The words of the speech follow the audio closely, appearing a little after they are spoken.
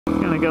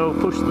go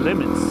push the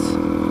limits.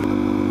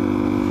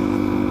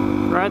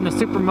 Riding the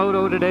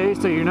Supermoto today,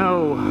 so you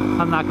know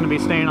I'm not going to be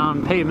staying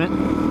on pavement.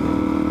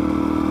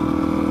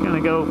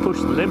 Gonna go push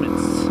the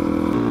limits.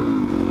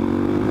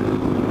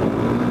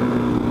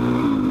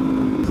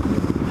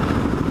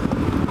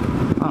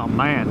 Oh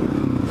man,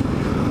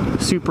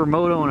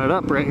 Supermotoing it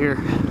up right here.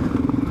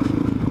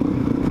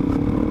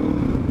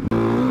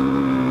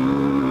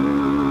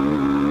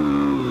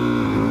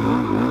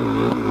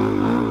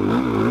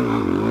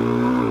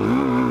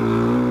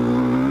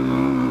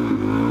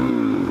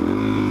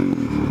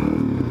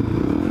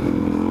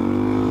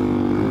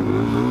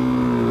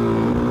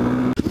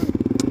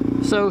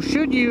 So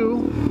should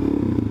you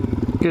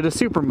get a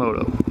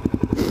Supermoto?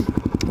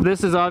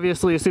 This is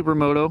obviously a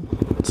Supermoto.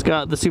 It's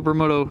got the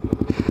Supermoto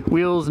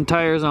wheels and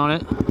tires on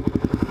it.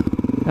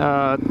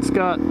 It's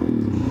got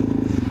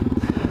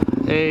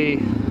a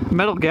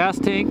metal gas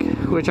tank,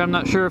 which I'm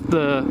not sure if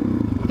the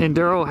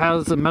Enduro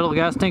has a metal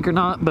gas tank or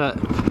not, but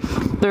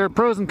there are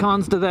pros and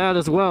cons to that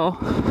as well.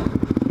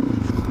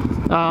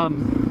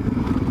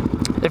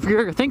 If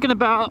you're thinking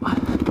about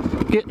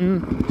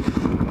getting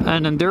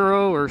an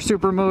Enduro or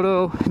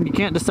Supermoto and you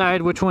can't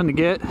decide which one to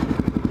get,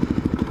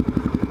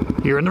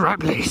 you're in the right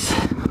place.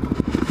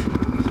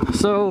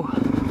 So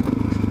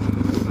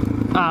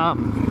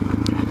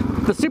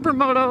the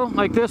Supermoto,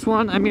 like this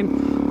one, I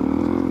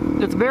mean,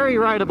 it's very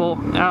rideable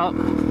out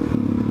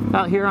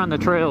here on the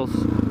trails,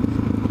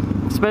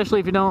 especially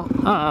if you don't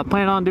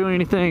plan on doing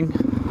anything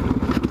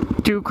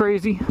too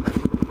crazy.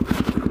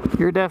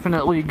 You're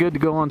definitely good to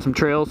go on some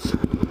trails,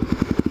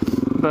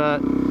 but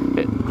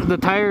the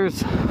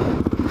tires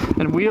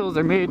and wheels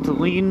are made to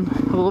lean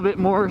a little bit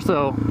more,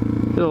 so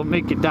it'll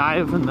make you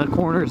dive in the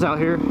corners out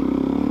here,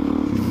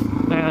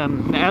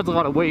 and it adds a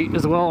lot of weight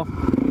as well.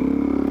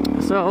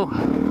 So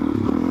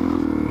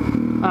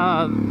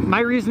my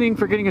reasoning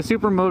for getting a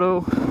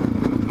Supermoto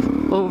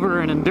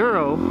over an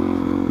Enduro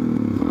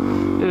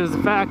is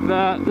the fact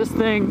that this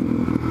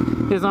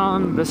thing is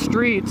on the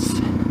streets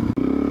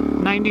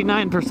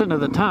 99%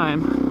 of the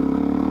time.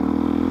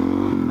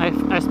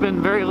 I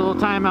spend very little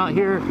time out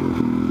here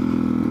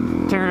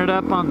tearing it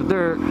up on the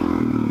dirt,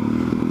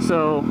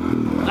 so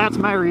that's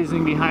my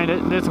reasoning behind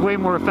it. It's way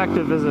more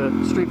effective as a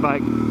street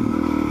bike,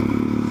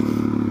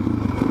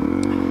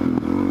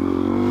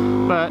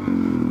 but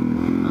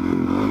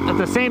at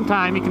the same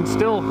time you can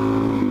still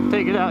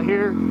take it out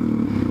here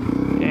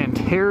and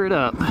tear it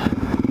up.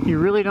 You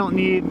really don't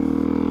need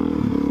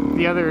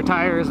the other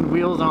tires and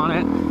wheels on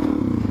it.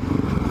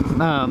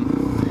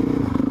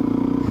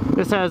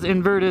 This has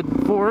inverted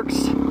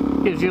forks,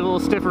 gives you a little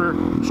stiffer,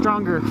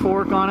 stronger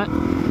fork on it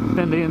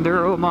than the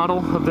Enduro model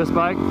of this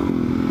bike.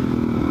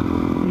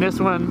 And this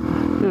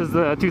one is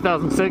the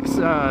 2006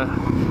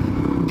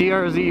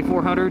 DRZ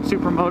 400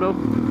 Supermoto.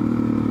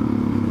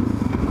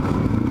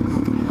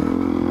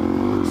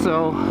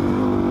 So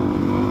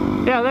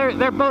yeah,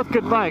 they're both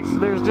good bikes.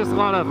 There's just a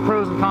lot of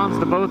pros and cons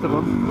to both of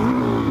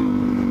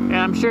them. And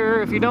I'm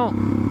sure if you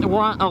don't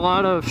want a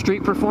lot of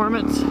street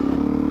performance,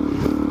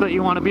 but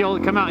you want to be able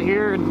to come out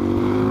here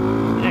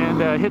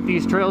and hit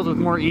these trails with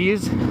more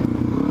ease,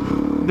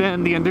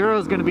 then the Enduro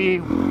is going to be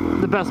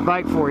the best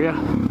bike for you.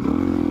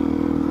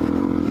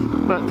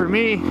 But for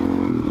me,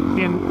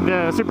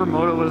 the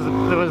Supermoto was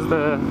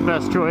the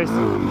best choice.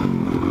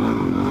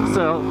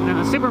 So, and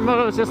the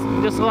Supermoto is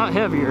just a lot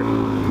heavier.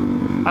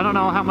 I don't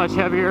know how much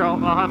heavier. I'll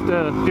have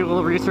to do a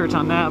little research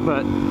on that.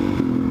 But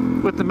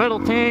with the metal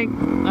tank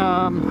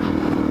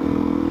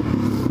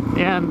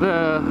and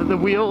the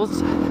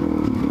wheels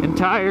and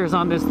tires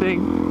on this thing,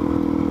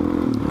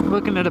 I'm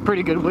looking at a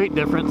pretty good weight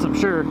difference, I'm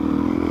sure.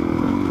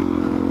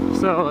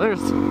 So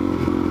there's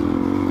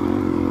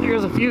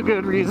a few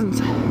good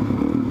reasons.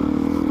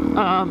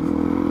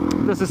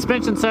 The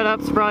suspension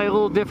setup's probably a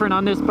little different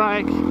on this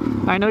bike.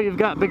 I know you've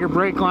got bigger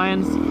brake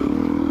lines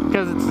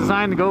because it's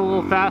designed to go a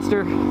little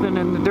faster than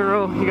an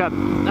Enduro. You got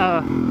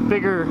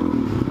bigger,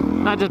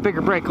 not just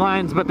bigger brake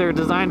lines, but they're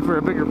designed for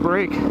a bigger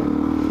brake.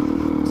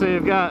 So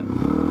you've got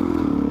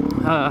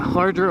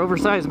larger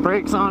oversized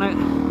brakes on it.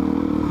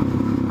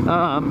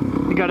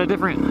 You got a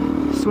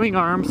different swing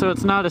arm, so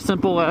it's not as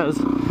simple as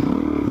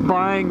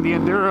buying the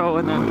Enduro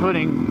and then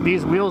putting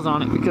these wheels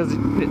on it, because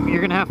you're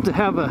gonna have to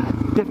have a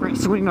different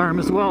swing arm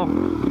as well.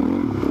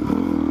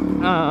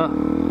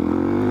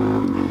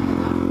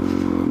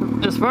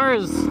 As far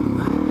as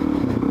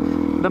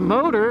the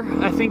motor,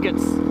 I think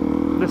it's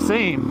the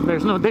same.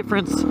 There's no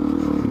difference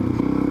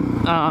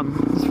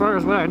as far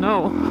as what I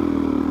know.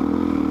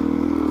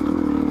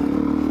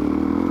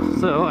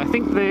 So I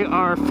think they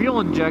are fuel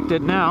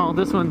injected now.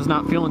 This one's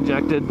not fuel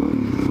injected.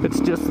 It's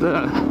just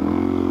the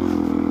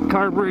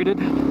carbureted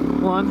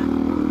one.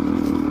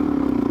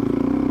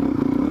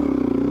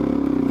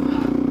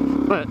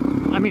 But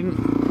I mean,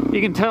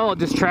 you can tell it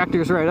just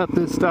tractors right up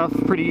this stuff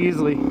pretty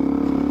easily.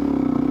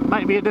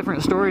 Might be a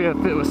different story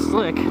if it was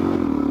slick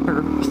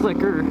or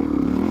slicker.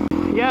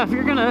 Yeah, if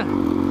you're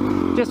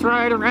gonna just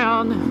ride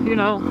around, you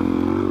know,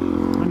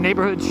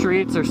 neighborhood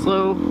streets or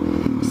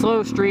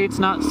slow streets,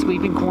 not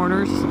sweeping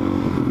corners,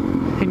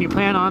 and you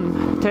plan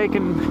on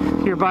taking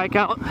your bike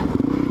out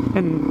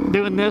and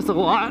doing this a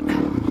lot,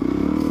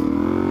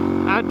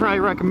 I'd probably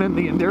recommend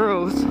the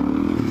enduros.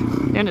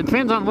 And it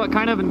depends on what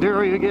kind of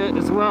enduro you get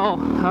as well.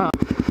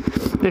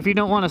 If you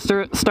don't want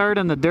to start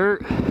in the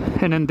dirt,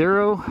 an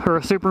enduro or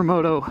a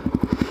supermoto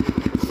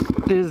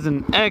is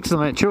an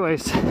excellent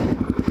choice,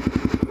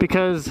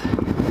 because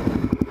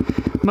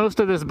most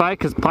of this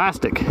bike is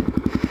plastic.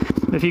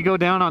 If you go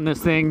down on this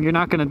thing, you're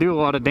not going to do a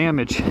lot of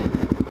damage.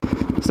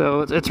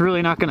 So it's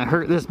really not going to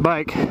hurt this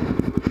bike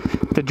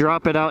to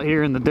drop it out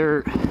here in the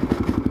dirt.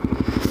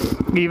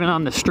 Even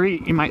on the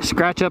street, you might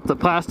scratch up the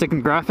plastic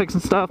and graphics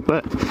and stuff,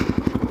 but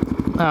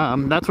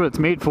that's what it's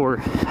made for.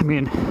 I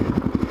mean,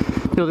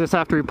 you'll just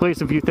have to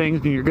replace a few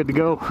things and you're good to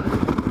go.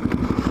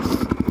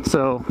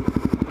 So,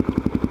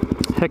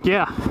 heck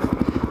yeah.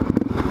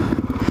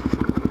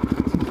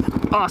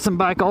 Awesome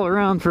bike all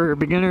around for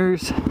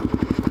beginners,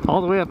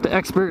 all the way up to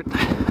expert.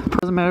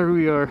 Doesn't matter who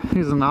you are,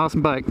 it's an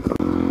awesome bike.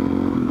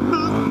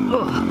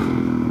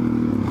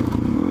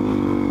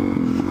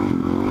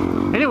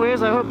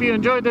 Anyways, I hope you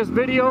enjoyed this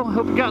video.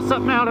 Hope you got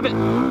something out of it.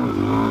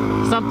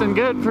 Something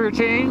good for a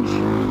change,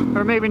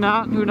 or maybe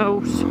not, who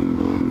knows.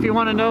 If you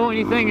want to know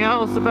anything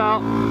else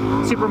about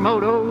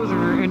supermotos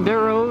or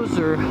enduros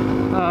or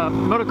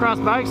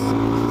motocross bikes,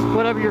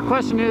 whatever your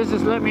question is,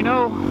 just let me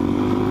know.